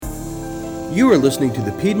You are listening to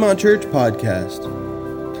the Piedmont Church Podcast.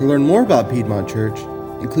 To learn more about Piedmont Church,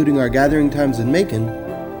 including our gathering times in Macon,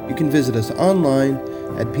 you can visit us online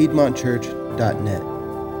at piedmontchurch.net.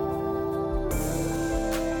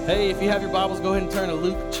 Hey, if you have your Bibles, go ahead and turn to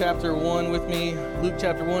Luke chapter 1 with me. Luke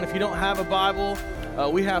chapter 1. If you don't have a Bible,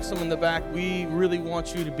 we have some in the back. We really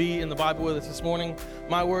want you to be in the Bible with us this morning.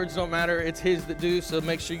 My words don't matter. It's His that do, so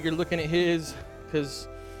make sure you're looking at His because,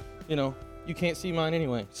 you can't see mine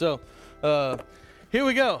anyway. So here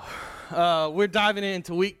we go. We're diving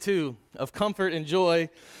into week 2 of Comfort and Joy.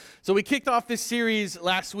 So we kicked off this series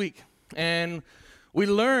last week, and we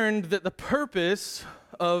learned that the purpose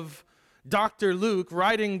of Dr. Luke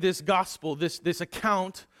writing this gospel, this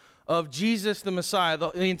account of Jesus the Messiah,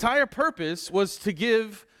 the entire purpose was to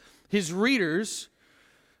give his readers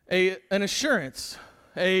an assurance,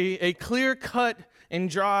 a clear-cut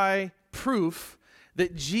and dry proof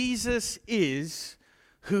that Jesus is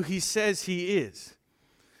who he says he is.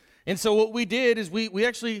 And so what we did is we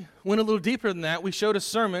actually went a little deeper than that. We showed a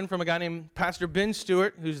sermon from a guy named Pastor Ben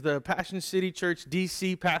Stewart, who's the Passion City Church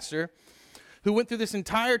DC pastor, who went through this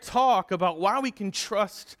entire talk about why we can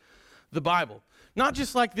trust the Bible. Not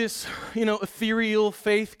just like this, ethereal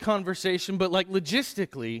faith conversation, but like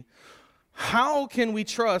logistically, how can we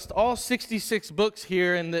trust all 66 books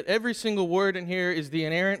here and that every single word in here is the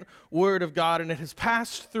inerrant word of God and it has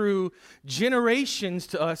passed through generations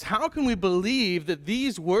to us? How can we believe that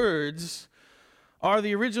these words are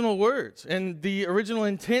the original words and the original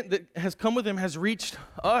intent that has come with them has reached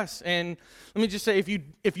us? And let me just say,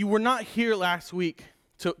 if you were not here last week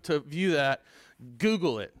to view that,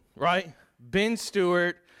 Google it, right? Ben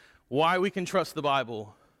Stewart, Why We Can Trust the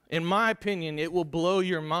Bible. In my opinion, it will blow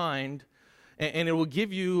your mind and it will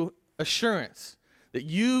give you assurance that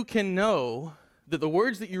you can know that the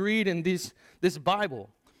words that you read in this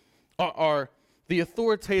Bible are the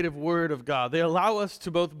authoritative word of God. They allow us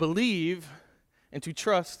to both believe and to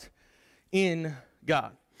trust in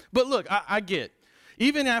God. But look, I get,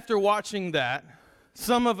 even after watching that,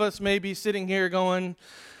 some of us may be sitting here going,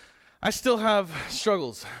 I still have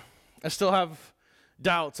struggles. I still have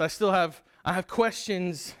doubts. I have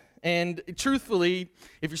questions. And truthfully,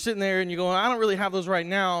 if you're sitting there and you're going, I don't really have those right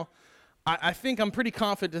now, I think I'm pretty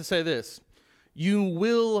confident to say this. You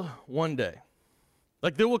will one day.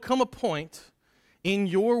 Like there will come a point in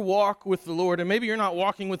your walk with the Lord, and maybe you're not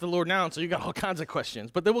walking with the Lord now, and so you got all kinds of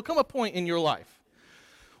questions, but there will come a point in your life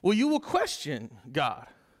where you will question God.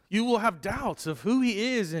 You will have doubts of who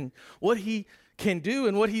he is and what he can do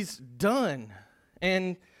and what he's done.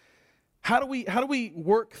 And how do we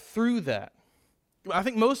work through that? I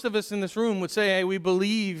think most of us in this room would say, hey, we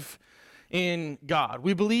believe in God.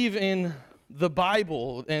 We believe in the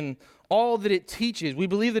Bible and all that it teaches. We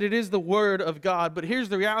believe that it is the Word of God. But here's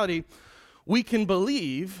the reality. We can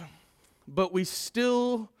believe, but we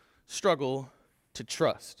still struggle to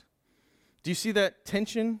trust. Do you see that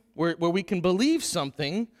tension where we can believe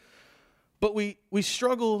something, but we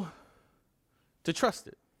struggle to trust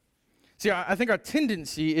it? See, I think our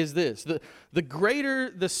tendency is this. The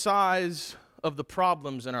greater the size of the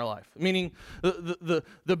problems in our life, meaning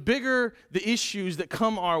the bigger the issues that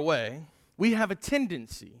come our way, we have a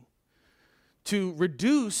tendency to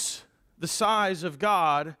reduce the size of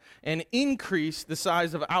God and increase the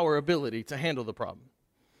size of our ability to handle the problem.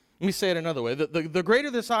 Let me say it another way. The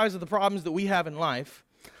greater the size of the problems that we have in life,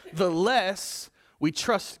 the less we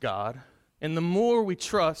trust God and the more we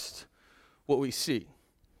trust what we see.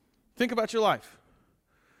 Think about your life.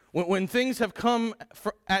 When things have come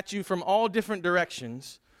at you from all different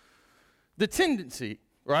directions, the tendency,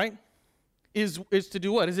 right, is to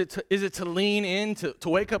do what? Is it to lean in, to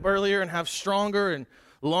wake up earlier and have stronger and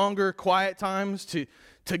longer quiet times,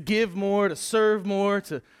 to give more, to serve more,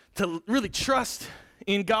 to really trust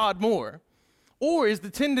in God more? Or is the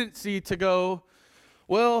tendency to go,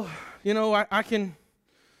 well, I can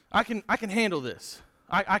handle this.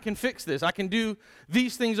 I can fix this. I can do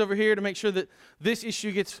these things over here to make sure that this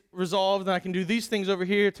issue gets resolved, and I can do these things over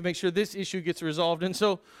here to make sure this issue gets resolved. And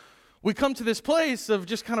so we come to this place of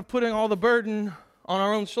just kind of putting all the burden on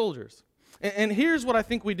our own shoulders. And here's what I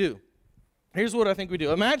think we do.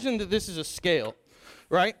 Imagine that this is a scale,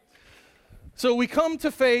 right? So we come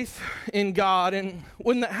to faith in God, and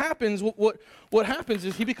when that happens, what happens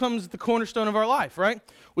is he becomes the cornerstone of our life, right?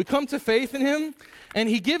 We come to faith in him, and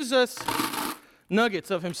he gives us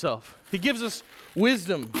nuggets of himself. He gives us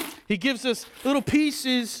wisdom. He gives us little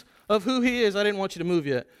pieces of who he is. I didn't want you to move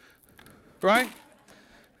yet, right?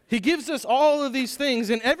 He gives us all of these things,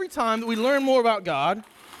 and every time that we learn more about God,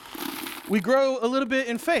 we grow a little bit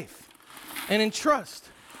in faith and in trust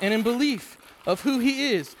and in belief of who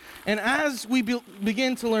he is. And as we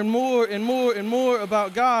begin to learn more and more and more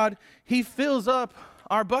about God, he fills up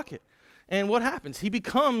our bucket. And what happens? He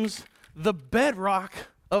becomes the bedrock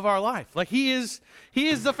of our life. Like he is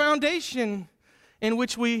the foundation in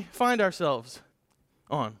which we find ourselves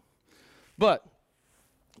on. But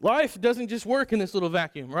life doesn't just work in this little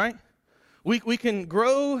vacuum, right? We can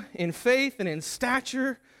grow in faith and in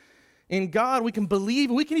stature in God. We can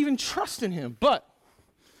believe, we can even trust in him. But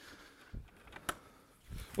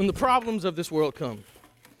when the problems of this world come,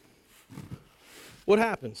 what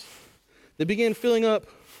happens? They begin filling up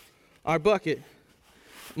our bucket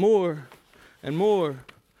more and more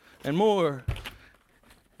and more.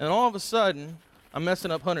 And all of a sudden, I'm messing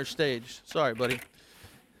up Hunter's stage. Sorry, buddy.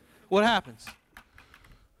 What happens?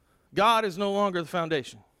 God is no longer the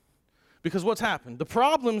foundation. Because what's happened? The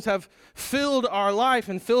problems have filled our life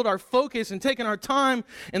and filled our focus and taken our time,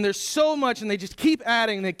 and there's so much, and they just keep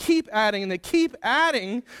adding, and they keep adding, and they keep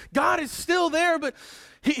adding. God is still there, but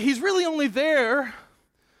he's really only there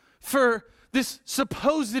for this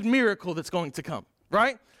supposed miracle that's going to come,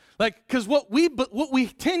 right? Like, because what we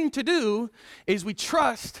tend to do is we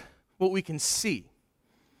trust what we can see,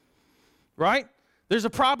 right? There's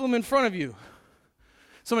a problem in front of you.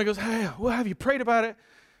 Somebody goes, hey, well, have you prayed about it?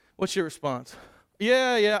 What's your response?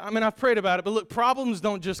 Yeah, I mean, I've prayed about it, but look, problems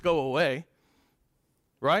don't just go away,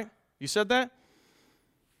 right? You said that?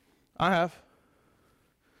 I have.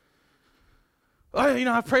 Oh,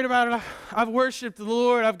 I've prayed about it. I've worshiped the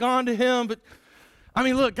Lord. I've gone to him, but I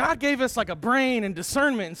mean, look, God gave us like a brain and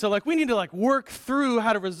discernment, and so like we need to like work through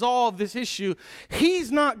how to resolve this issue.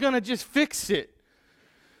 He's not going to just fix it.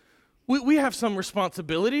 We have some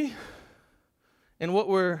responsibility, and what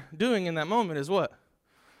we're doing in that moment is what?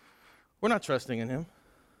 We're not trusting in him.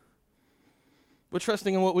 We're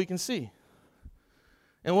trusting in what we can see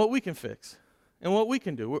and what we can fix and what we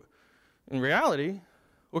can do. In reality,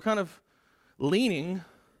 we're kind of leaning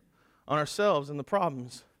on ourselves and the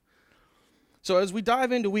problems. So as we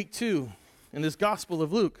dive into week 2 in this Gospel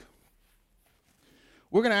of Luke,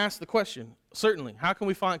 we're going to ask the question, certainly, how can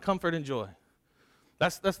we find comfort and joy?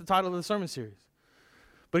 That's the title of the sermon series.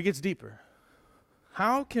 But it gets deeper.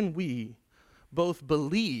 How can we both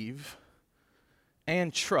believe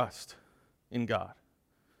and trust in God?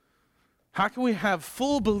 How can we have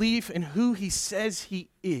full belief in who he says he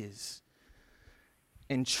is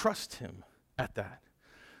and trust him at that,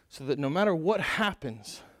 so that no matter what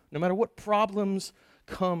happens, no matter what problems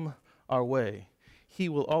come our way, he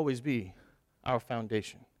will always be our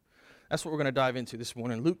foundation? That's what we're going to dive into this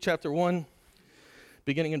morning. Luke chapter 1,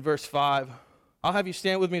 beginning in verse 5. I'll have you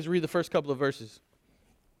stand with me as we read the first couple of verses.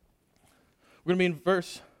 We're going to be in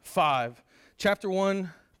verse 5. Chapter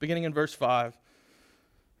 1, beginning in verse 5.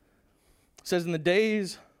 It says, in the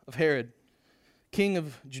days of Herod, king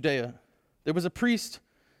of Judea, there was a priest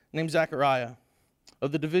named Zechariah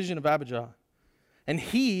of the division of Abijah. And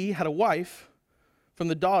he had a wife from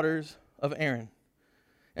the daughters of Aaron,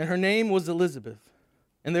 and her name was Elizabeth.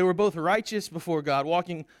 And they were both righteous before God,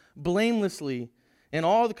 walking blamelessly in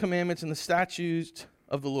all the commandments and the statutes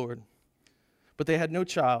of the Lord. But they had no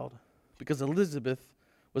child, because Elizabeth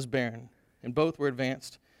was barren, and both were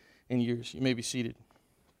advanced in years. You may be seated.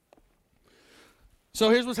 So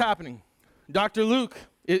here's what's happening. Dr. Luke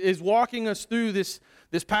is walking us through this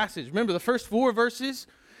passage. Remember, the first 4 verses,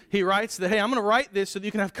 he writes that, hey, I'm going to write this so that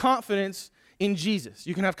you can have confidence in Jesus.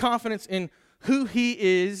 You can have confidence in who he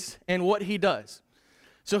is and what he does.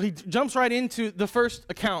 So he jumps right into the first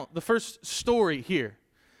account, the first story here.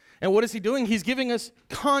 And what is he doing? He's giving us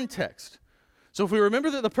context. So if we remember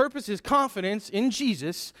that the purpose is confidence in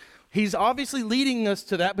Jesus, he's obviously leading us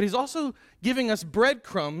to that, but he's also giving us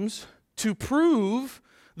breadcrumbs to prove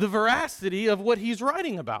the veracity of what he's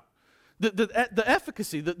writing about. The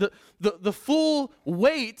efficacy, the full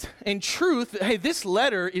weight and truth that, hey, this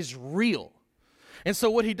letter is real. And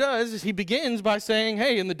so what he does is he begins by saying,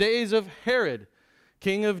 hey, in the days of Herod,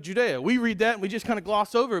 king of Judea. We read that and we just kind of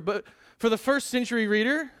gloss over it. But for the first century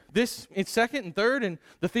reader, this in second and third, and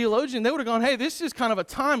the theologian, they would have gone, hey, this is kind of a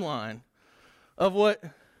timeline of what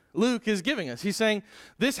Luke is giving us. He's saying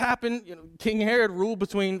this happened, King Herod ruled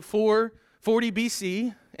between 440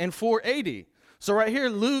 BC and 4 AD. So right here,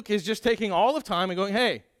 Luke is just taking all of time and going,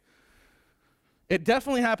 hey, it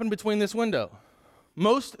definitely happened between this window.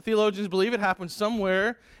 Most theologians believe it happened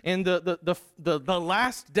somewhere in the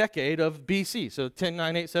last decade of BC. So 10,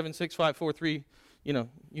 9, 8, 7, 6, 5, 4, 3, you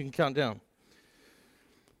can count down.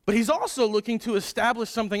 But he's also looking to establish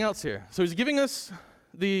something else here. So he's giving us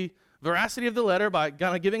the veracity of the letter by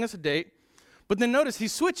kind of giving us a date. But then notice he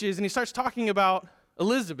switches and he starts talking about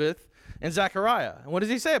Elizabeth and Zechariah. And what does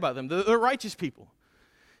he say about them? They're righteous people.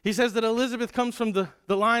 He says that Elizabeth comes from the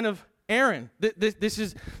line of Aaron. This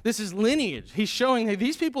is lineage. He's showing, hey,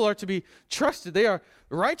 these people are to be trusted. They are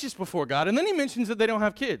righteous before God. And then he mentions that they don't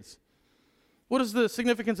have kids. What is the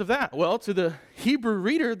significance of that? Well, to the Hebrew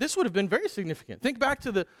reader, this would have been very significant. Think back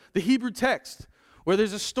to the Hebrew text where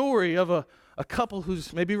there's a story of a couple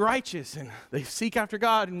who's maybe righteous and they seek after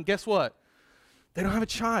God, and guess what? They don't have a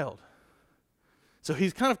child. So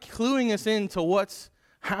he's kind of cluing us into what's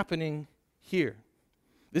happening here.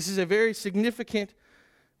 This is a very significant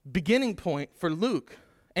beginning point for Luke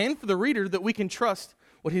and for the reader that we can trust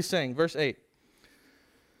what he's saying. Verse 8.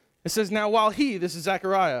 It says, now while he, this is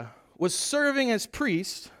Zechariah, was serving as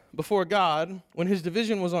priest before God when his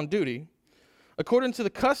division was on duty, according to the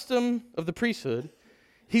custom of the priesthood,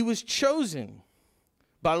 he was chosen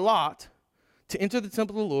by lot to enter the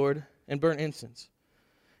temple of the Lord and burn incense.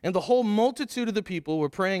 And the whole multitude of the people were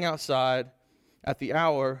praying outside at the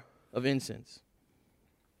hour of incense.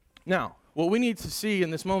 Now, what we need to see in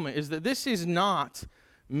this moment is that this is not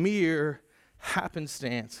mere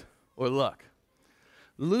happenstance or luck.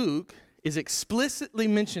 Luke is explicitly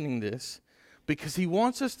mentioning this because he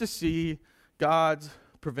wants us to see God's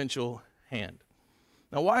providential hand.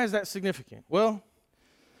 Now, why is that significant? Well,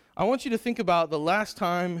 I want you to think about the last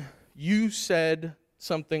time you said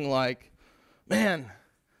something like, man,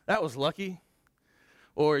 that was lucky.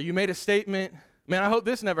 Or you made a statement, man, I hope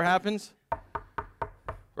this never happens.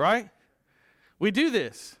 Right? We do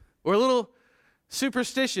this. We're a little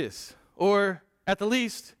superstitious, or at the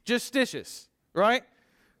least, justitious, right?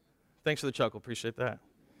 Thanks for the chuckle, appreciate that.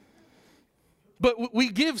 But we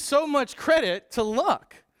give so much credit to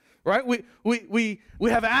luck, right? We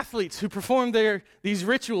have athletes who perform these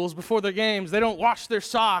rituals before their games. They don't wash their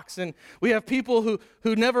socks, and we have people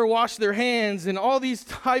who never wash their hands, and all these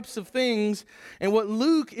types of things. And what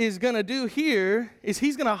Luke is going to do here is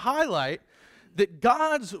he's going to highlight that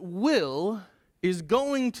God's will is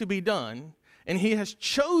going to be done, and he has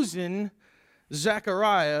chosen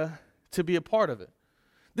Zechariah to be a part of it.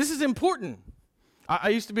 This is important. I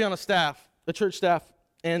used to be on a church staff,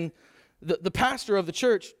 and the pastor of the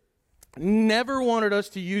church never wanted us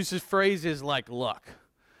to use his phrases like luck.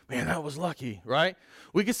 Man, that was lucky, right?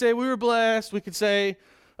 We could say we were blessed. We could say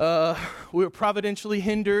we were providentially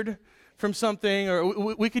hindered from something,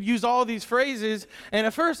 or we could use all these phrases. And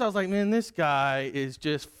at first I was like, man, this guy is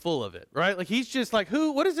just full of it, right? Like he's just like,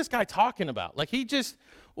 what is this guy talking about? Like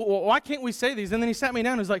why can't we say these? And then he sat me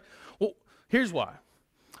down and was like, well, here's why.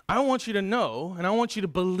 I want you to know, and I want you to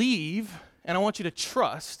believe, and I want you to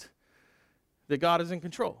trust that God is in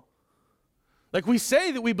control. Like we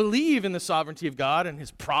say that we believe in the sovereignty of God and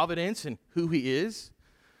his providence and who he is,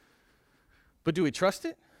 but do we trust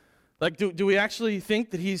it? Like do we actually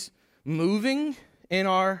think that he's moving in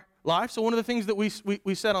our life? So one of the things that we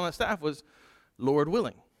said on that staff was, Lord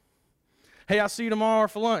willing. Hey, I'll see you tomorrow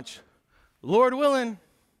for lunch. Lord willing,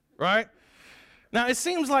 right? Now, it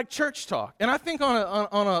seems like church talk, and I think on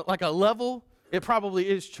a level, it probably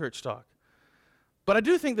is church talk. But I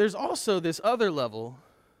do think there's also this other level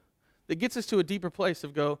that gets us to a deeper place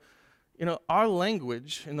of our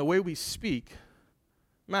language and the way we speak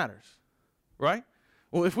matters, right?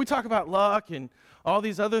 Well, if we talk about luck and all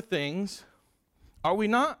these other things, are we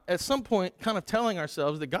not at some point kind of telling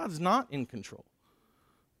ourselves that God's not in control?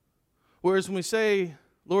 Whereas when we say,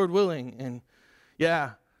 Lord willing, and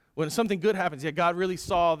when something good happens, God really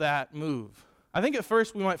saw that move. I think at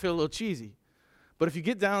first we might feel a little cheesy. But if you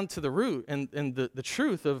get down to the root and the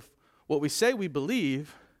truth of what we say we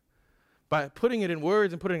believe, by putting it in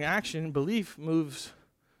words and putting it in action, belief moves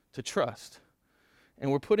to trust. And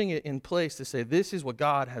we're putting it in place to say, this is what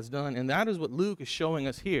God has done. And that is what Luke is showing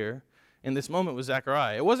us here in this moment with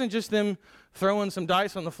Zechariah. It wasn't just them throwing some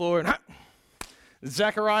dice on the floor and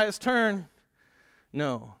Zechariah's turn.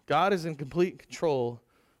 No, God is in complete control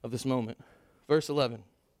of this moment. Verse 11.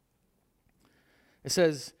 It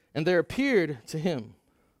says, and there appeared to him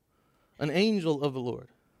an angel of the Lord,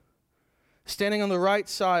 standing on the right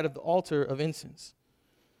side of the altar of incense.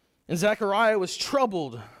 And Zechariah was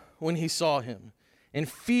troubled when he saw him, and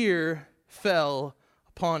fear fell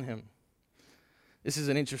upon him. This is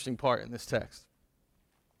an interesting part in this text.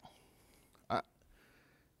 I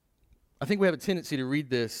think we have a tendency to read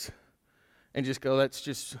this and just go, that's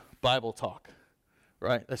just Bible talk,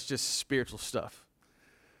 right? That's just spiritual stuff.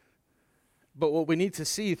 But what we need to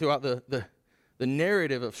see throughout the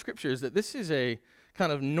narrative of Scripture is that this is a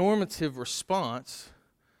kind of normative response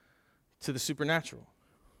to the supernatural.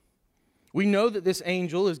 We know that this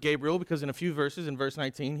angel is Gabriel because in a few verses, in verse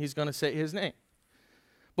 19, he's going to say his name.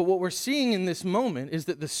 But what we're seeing in this moment is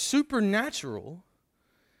that the supernatural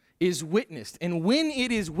is witnessed. And when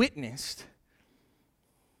it is witnessed,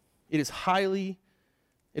 It is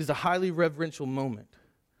a highly reverential moment,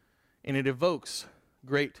 and it evokes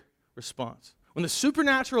great response. When the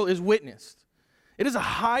supernatural is witnessed, it is a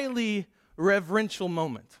highly reverential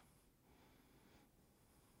moment.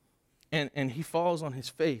 And he falls on his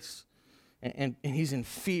face, and he's in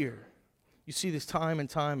fear. You see this time and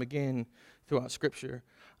time again throughout Scripture.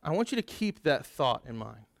 I want you to keep that thought in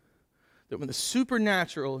mind, that when the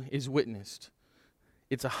supernatural is witnessed,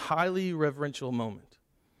 it's a highly reverential moment.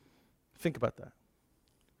 Think about that.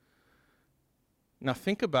 Now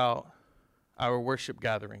think about our worship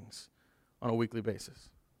gatherings on a weekly basis.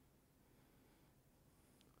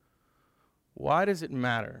 Why does it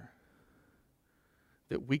matter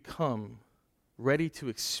that we come ready to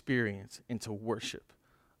experience and to worship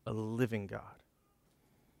a living God?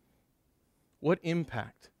 What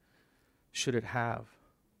impact should it have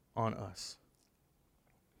on us?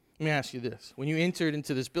 Let me ask you this. When you entered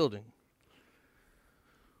into this building,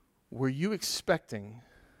 were you expecting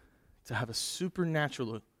to have a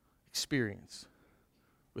supernatural experience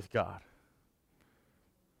with God?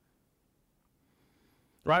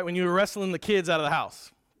 Right? When you were wrestling the kids out of the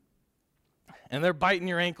house, and they're biting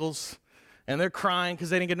your ankles, and they're crying because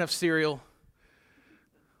they didn't get enough cereal.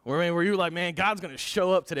 Were you like, man, God's going to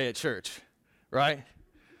show up today at church, right?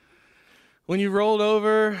 When you rolled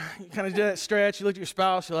over, you kind of did that stretch, you looked at your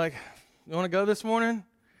spouse, you're like, you want to go this morning?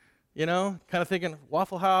 You know, kind of thinking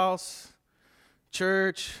Waffle House,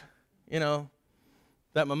 church, you know,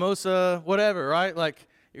 that mimosa, whatever, right? Like,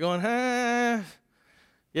 you're going, yeah,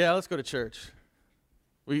 let's go to church.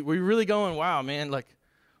 We really going, wow, man, like,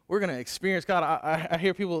 we're going to experience God. I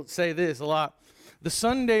hear people say this a lot. The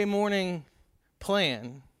Sunday morning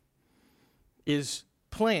plan is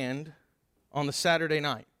planned on the Saturday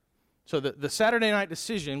night. So the Saturday night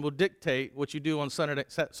decision will dictate what you do on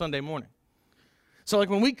Sunday morning. So like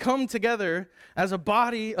when we come together as a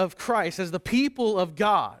body of Christ, as the people of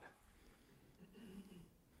God,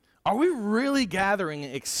 are we really gathering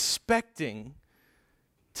expecting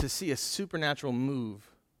to see a supernatural move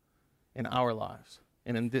in our lives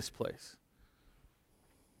and in this place?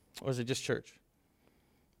 Or is it just church?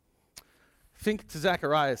 Think to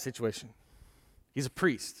Zechariah's situation. He's a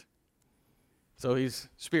priest, so he's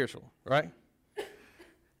spiritual, right?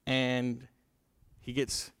 And he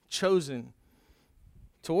gets chosen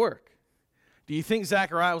to work. Do you think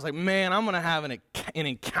Zechariah was like, man, I'm going to have an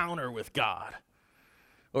encounter with God?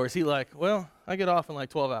 Or is he like, well, I get off in like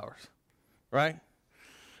 12 hours, right?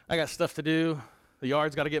 I got stuff to do. The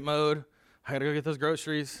yard's got to get mowed. I got to go get those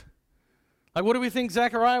groceries. Like, what do we think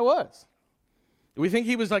Zechariah was? Do we think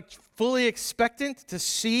he was like fully expectant to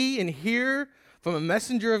see and hear from a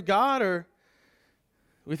messenger of God? Or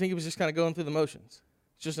do we think he was just kind of going through the motions?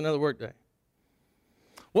 It's just another work day.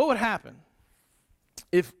 What would happen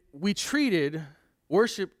if we treated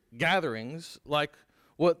worship gatherings like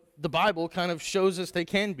what the Bible kind of shows us they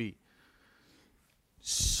can be?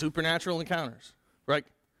 Supernatural encounters, right?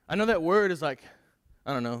 I know that word is like,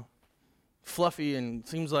 I don't know, fluffy and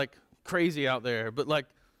seems like crazy out there, but like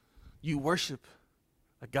you worship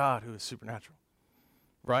a God who is supernatural,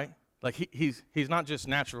 right? Like he's not just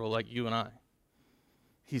natural like you and I.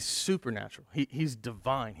 He's supernatural. He's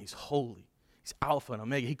divine. He's holy. He's Alpha and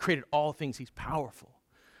Omega. He created all things. He's powerful.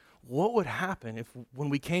 What would happen if when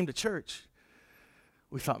we came to church,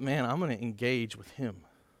 we thought, man, I'm going to engage with him?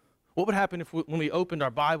 What would happen if when we opened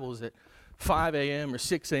our Bibles at 5 a.m. or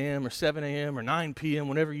 6 a.m. or 7 a.m. or 9 p.m.,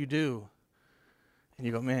 whenever you do, and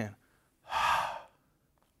you go, man,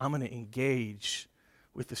 I'm going to engage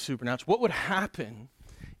with the supernatural? What would happen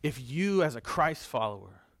if you as a Christ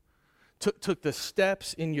follower took the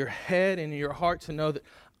steps in your head and in your heart to know that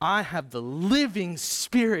I have the living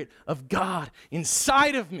Spirit of God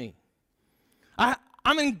inside of me?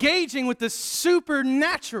 I'm engaging with the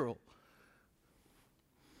supernatural.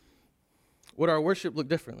 Would our worship look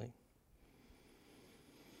differently?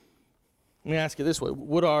 Let me ask you this way.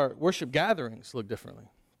 Would our worship gatherings look differently?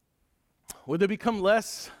 Would they become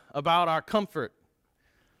less about our comfort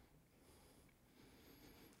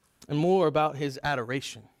and more about his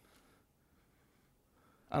adoration?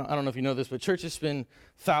 I don't know if you know this, but churches spend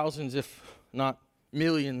thousands, if not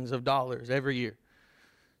millions of dollars every year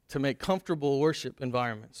to make comfortable worship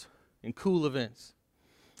environments and cool events.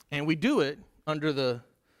 And we do it under the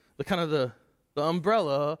kind of the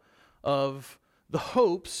umbrella of the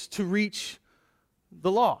hopes to reach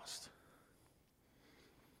the lost.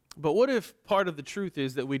 But what if part of the truth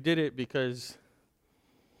is that we did it because,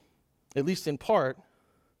 at least in part,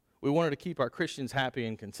 we wanted to keep our Christians happy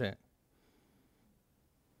and content?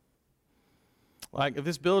 Like, if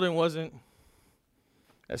this building wasn't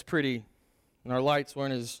as pretty and our lights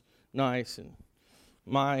weren't as nice and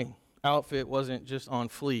my outfit wasn't just on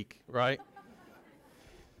fleek, right?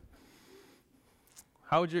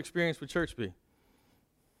 How would your experience with church be?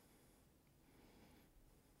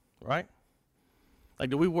 Right? Like,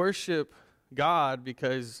 do we worship God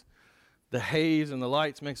because the haze and the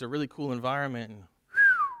lights makes a really cool environment?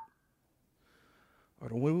 Or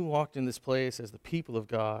do we walk in this place as the people of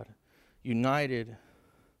God, united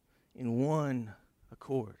in one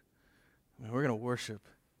accord? I mean, we're going to worship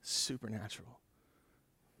supernatural,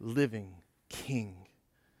 living King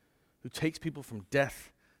who takes people from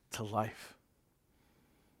death to life.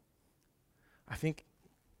 I think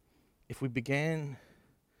if we began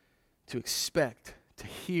to expect to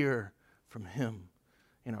hear from him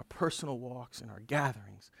in our personal walks, in our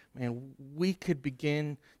gatherings, man, we could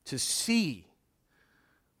begin to see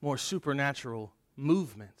more supernatural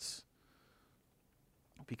movements.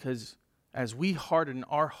 Because as we harden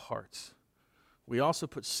our hearts, we also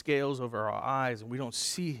put scales over our eyes and we don't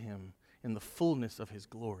see him in the fullness of his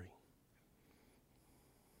glory.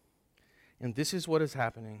 And this is what is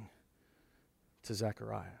happening to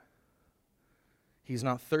Zechariah. He's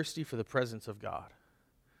not thirsty for the presence of God.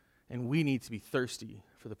 And we need to be thirsty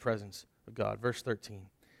for the presence of God. Verse 13.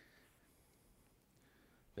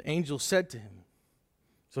 The angel said to him,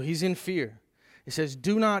 so he's in fear. It says,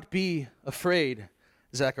 do not be afraid,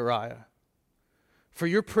 Zechariah, for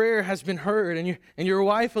your prayer has been heard, and your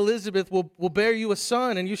wife Elizabeth will bear you a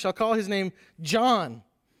son, and you shall call his name John.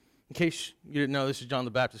 In case you didn't know, this is John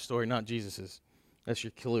the Baptist's story, not Jesus's. That's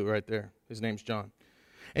your clue right there. His name's John.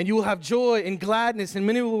 And you will have joy and gladness, and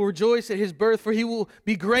many will rejoice at his birth, for he will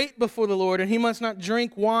be great before the Lord, and he must not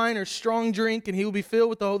drink wine or strong drink, and he will be filled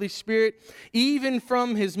with the Holy Spirit, even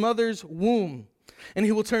from his mother's womb. And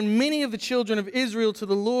he will turn many of the children of Israel to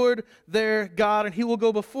the Lord their God, and he will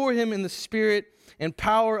go before him in the spirit and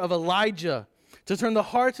power of Elijah, to turn the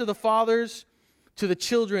hearts of the fathers to the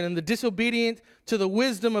children, and the disobedient to the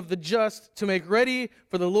wisdom of the just, to make ready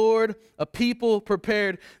for the Lord a people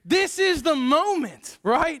prepared. This is the moment,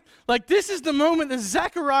 right? Like, this is the moment that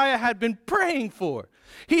Zechariah had been praying for.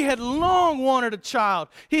 He had long wanted a child.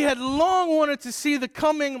 He had long wanted to see the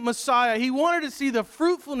coming Messiah. He wanted to see the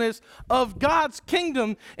fruitfulness of God's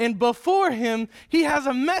kingdom. And before him, he has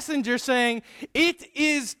a messenger saying, it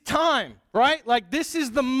is time, right? Like, this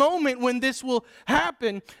is the moment when this will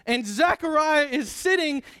happen. And Zechariah is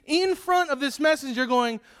sitting in front of this messenger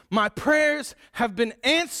going, my prayers have been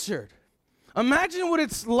answered. Imagine what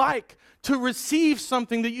it's like to receive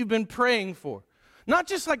something that you've been praying for. Not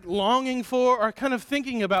just like longing for or kind of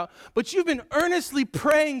thinking about, but you've been earnestly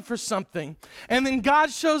praying for something. And then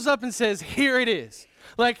God shows up and says, here it is.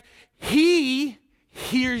 Like, he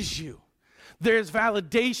hears you. There's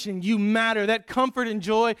validation. You matter. That comfort and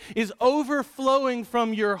joy is overflowing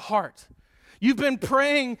from your heart. You've been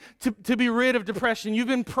praying to be rid of depression. You've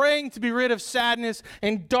been praying to be rid of sadness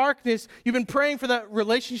and darkness. You've been praying for that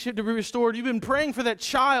relationship to be restored. You've been praying for that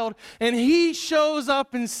child. And he shows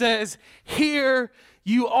up and says, here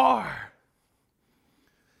you are.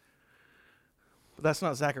 But that's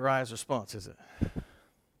not Zechariah's response, is it?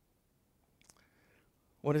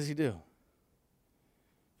 What does he do?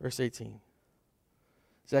 Verse 18.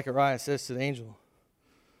 Zechariah says to the angel,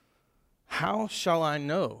 how shall I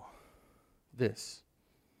know this?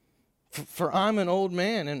 For I'm an old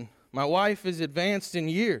man, and my wife is advanced in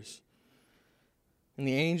years. And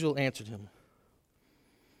the angel answered him,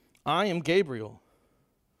 I am Gabriel.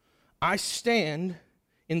 I stand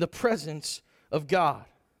in the presence of God,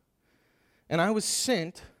 and I was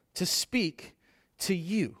sent to speak to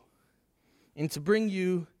you and to bring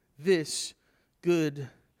you this good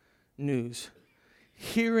news.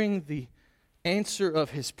 Hearing the answer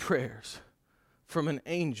of his prayers from an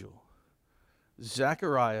angel,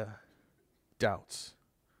 Zechariah doubts.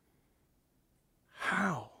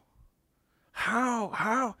 How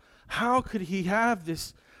could he have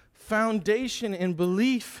this foundation and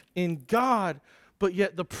belief in God, but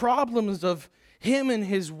yet the problems of him and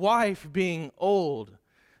his wife being old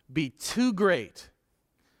be too great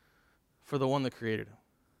for the one that created him?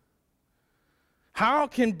 How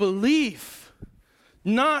can belief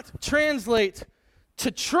not translate to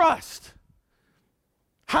trust?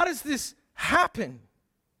 How does this happen?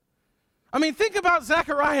 I mean, think about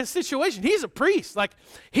Zechariah's situation. He's a priest. Like,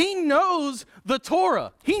 he knows the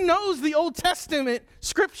Torah. He knows the Old Testament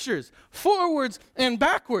scriptures, forwards and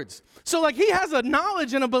backwards. So, like, he has a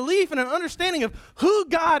knowledge and a belief and an understanding of who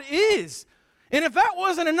God is. And if that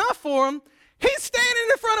wasn't enough for him, he's standing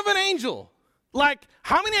in front of an angel. Like,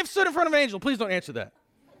 how many have stood in front of an angel? Please don't answer that.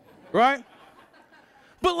 Right?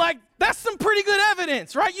 But, like, that's some pretty good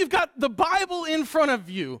evidence, right? You've got the Bible in front of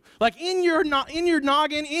you, like in your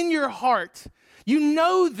noggin, in your heart. You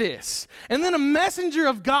know this. And then a messenger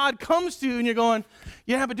of God comes to you and you're going,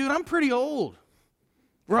 yeah, but dude, I'm pretty old,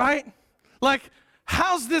 right? Like,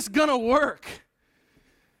 how's this gonna work?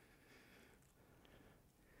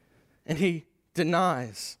 And he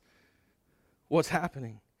denies what's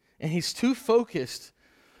happening. And he's too focused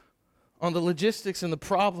on the logistics and the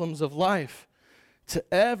problems of life to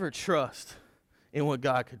ever trust in what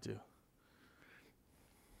God could do.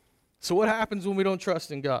 So what happens when we don't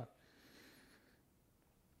trust in God?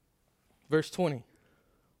 Verse 20.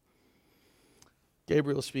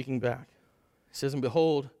 Gabriel is speaking back. He says, and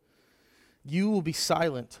behold, you will be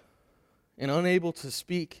silent and unable to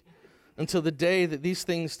speak until the day that these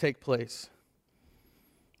things take place,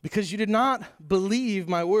 because you did not believe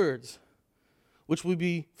my words, which will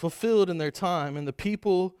be fulfilled in their time. And the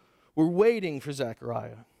people were waiting for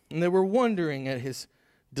Zechariah, and they were wondering at his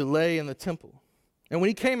delay in the temple. And when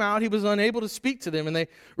he came out, he was unable to speak to them, and they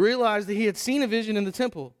realized that he had seen a vision in the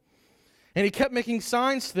temple. And he kept making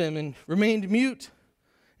signs to them and remained mute.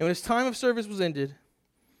 And when his time of service was ended,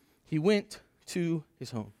 he went to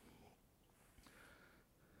his home.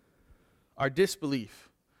 Our disbelief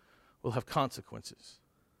will have consequences.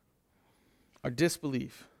 Our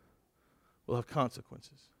disbelief will have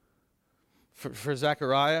consequences. For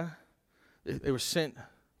Zechariah, they were sent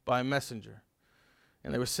by a messenger.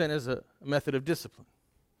 And they were sent as a method of discipline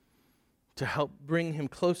to help bring him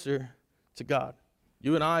closer to God.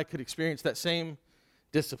 You and I could experience that same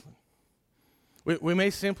discipline. We may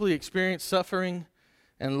simply experience suffering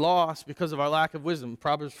and loss because of our lack of wisdom.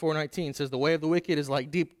 Proverbs 4:19 says, the way of the wicked is like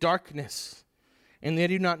deep darkness, and they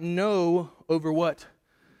do not know over what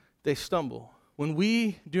they stumble. When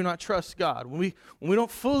we do not trust God, when we don't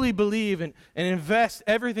fully believe and invest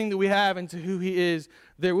everything that we have into who he is,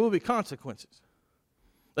 there will be consequences.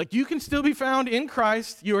 Like, you can still be found in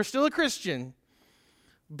Christ, you are still a Christian,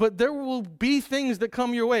 but there will be things that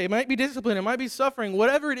come your way. It might be discipline, it might be suffering,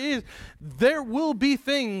 whatever it is, there will be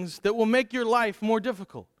things that will make your life more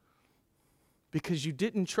difficult because you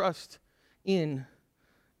didn't trust in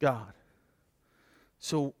God.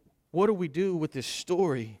 So what do we do with this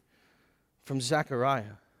story from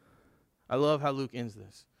Zechariah? I love how Luke ends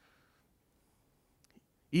this.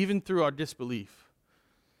 Even through our disbelief,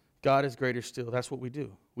 God is greater still. That's what we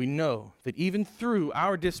do. We know that even through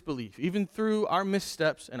our disbelief, even through our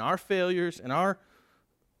missteps and our failures and our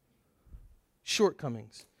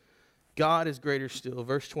shortcomings, God is greater still.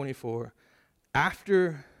 Verse 24,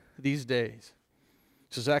 after these days.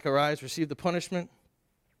 So Zacharias received the punishment.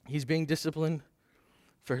 He's being disciplined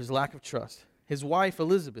for his lack of trust. His wife,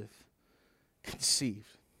 Elizabeth,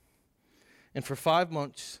 conceived. And for 5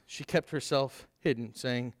 months, she kept herself hidden,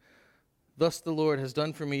 saying, thus the Lord has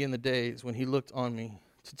done for me in the days when he looked on me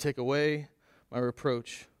to take away my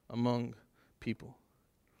reproach among people.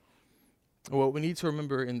 What we need to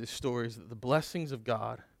remember in this story is that the blessings of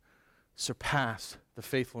God surpass the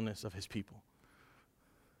faithfulness of his people.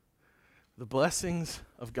 The blessings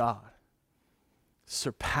of God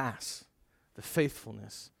surpass the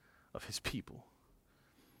faithfulness of his people.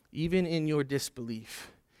 Even in your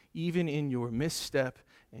disbelief, even in your misstep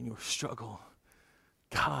and your struggle,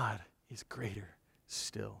 God is greater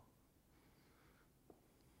still.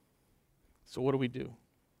 So what do we do?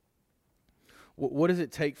 What does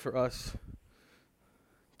it take for us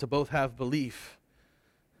to both have belief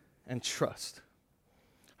and trust?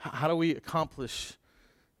 How do we accomplish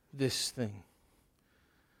this thing?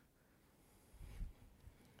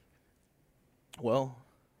 Well,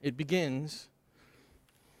 it begins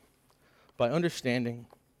by understanding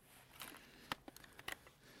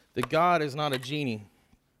that God is not a genie.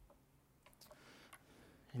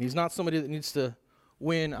 And he's not somebody that needs to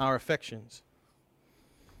win our affections.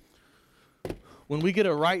 When we get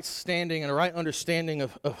a right standing and a right understanding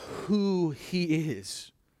of who he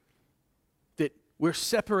is, that we're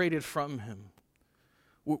separated from him,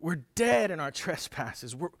 we're dead in our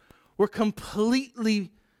trespasses, we're completely,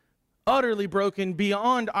 utterly broken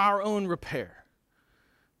beyond our own repair,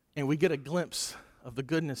 and we get a glimpse of the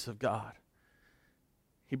goodness of God.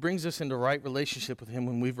 He brings us into right relationship with him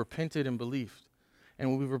when we've repented and believed. And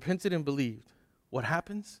when we've repented and believed, what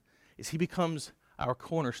happens is he becomes our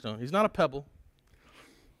cornerstone. He's not a pebble.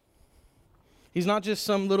 He's not just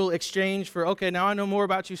some little exchange for, okay, now I know more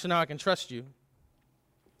about you, so now I can trust you.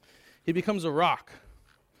 He becomes a rock.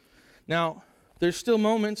 Now, there's still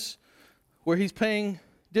moments where he's paying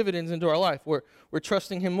dividends into our life, where we're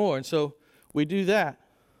trusting him more. And so we do that.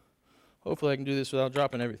 Hopefully I can do this without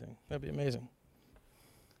dropping everything. That'd be amazing.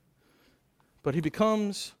 But he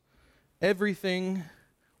becomes everything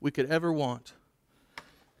we could ever want.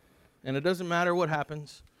 And it doesn't matter what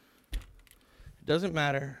happens. It doesn't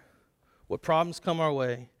matter what problems come our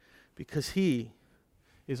way, because he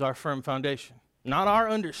is our firm foundation. Not our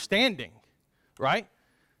understanding, right?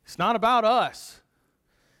 It's not about us.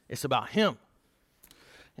 It's about him.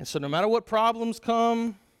 And so no matter what problems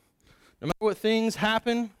come, no matter what things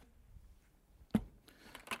happen,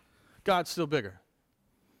 God's still bigger.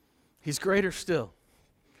 He's greater still.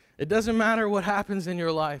 It doesn't matter what happens in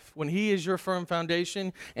your life when he is your firm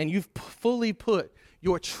foundation and you've fully put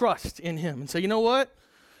your trust in him and say, you know what?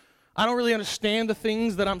 I don't really understand the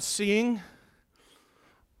things that I'm seeing,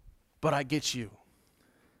 but I get you.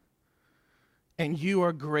 And you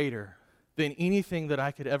are greater than anything that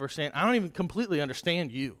I could ever stand. I don't even completely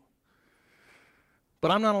understand you.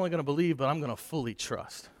 But I'm not only going to believe, but I'm going to fully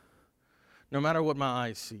trust. No matter what my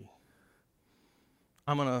eyes see.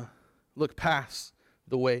 I'm going to look past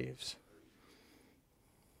the waves.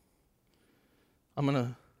 I'm going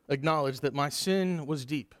to acknowledge that my sin was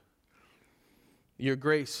deep. Your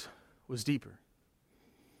grace was deeper.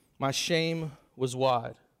 My shame was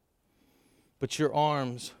wide, but your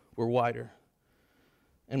arms were wider.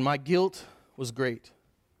 And my guilt was great,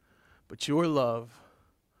 but your love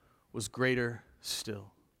was greater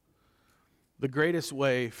still. The greatest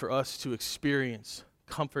way for us to experience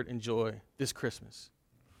comfort and joy this Christmas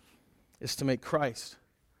is to make Christ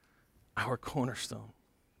our cornerstone.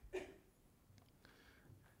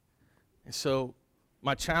 And so,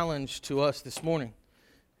 my challenge to us this morning,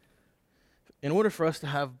 in order for us to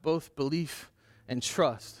have both belief and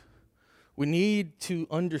trust, we need to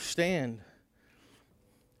understand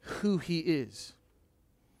who he is.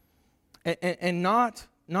 And not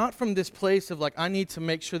from this place of like, I need to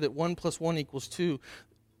make sure that 1 + 1 = 2.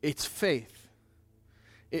 It's faith.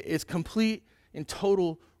 It's complete and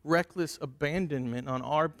total reckless abandonment on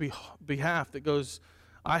our behalf that goes,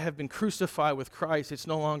 I have been crucified with Christ. It's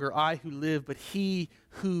no longer I who live, but he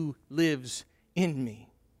who lives in me.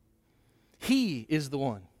 He is the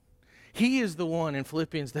one. He is the one in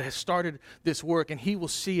Philippians that has started this work, and he will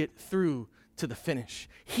see it through to the finish.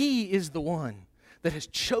 He is the one that has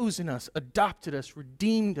chosen us, adopted us,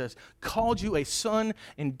 redeemed us, called you a son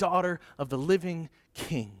and daughter of the living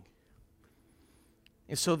King.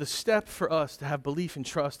 And so the step for us to have belief and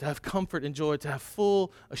trust, to have comfort and joy, to have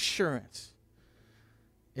full assurance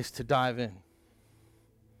is to dive in.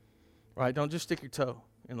 Right? Don't just stick your toe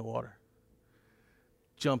in the water.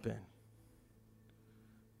 Jump in.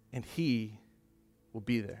 And he will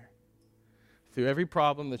be there. Through every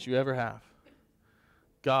problem that you ever have,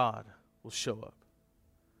 God will show up.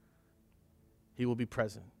 He will be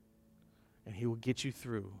present. And he will get you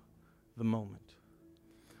through the moment.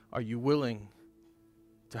 Are you willing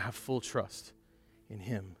to have full trust in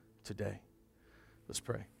him today? Let's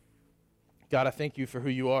pray. God, I thank you for who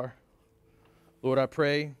you are. Lord, I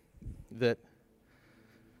pray that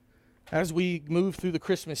as we move through the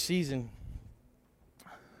Christmas season,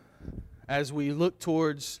 as we look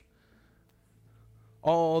towards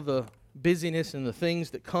all the busyness and the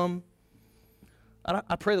things that come,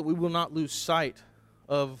 I pray that we will not lose sight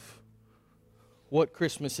of what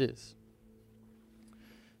Christmas is.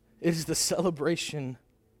 It is the celebration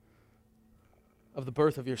of the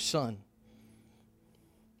birth of your Son,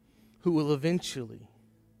 who will eventually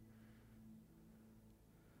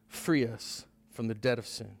free us from the debt of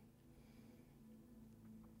sin.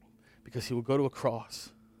 Because he will go to a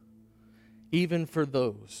cross, even for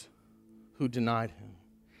those who denied him.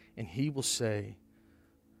 And he will say,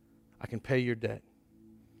 I can pay your debt.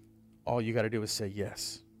 All you got to do is say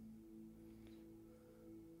yes.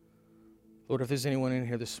 Lord, if there's anyone in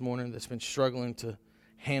here this morning that's been struggling to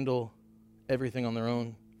handle everything on their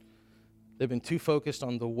own, they've been too focused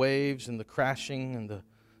on the waves and the crashing and the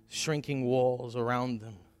shrinking walls around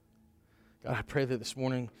them. God, I pray that this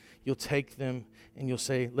morning you'll take them and you'll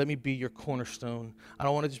say, let me be your cornerstone. I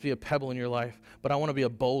don't want to just be a pebble in your life, but I want to be a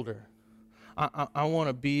boulder. I want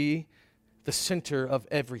to be the center of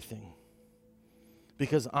everything,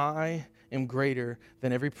 because I am greater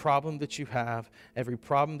than every problem that you have, every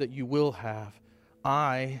problem that you will have.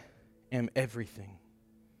 I am everything.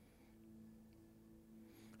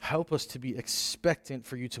 Help us to be expectant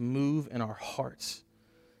for you to move in our hearts.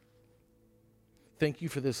 Thank you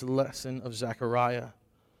for this lesson of Zechariah,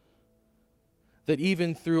 that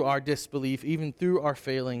even through our disbelief, even through our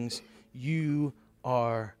failings, you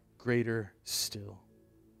are greater still.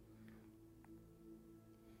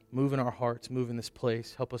 Move in our hearts, move in this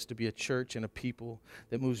place. Help us to be a church and a people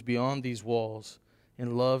that moves beyond these walls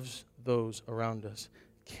and loves those around us,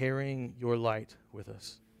 carrying your light with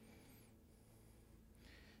us.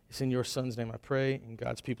 It's in your Son's name I pray, and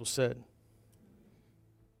God's people said,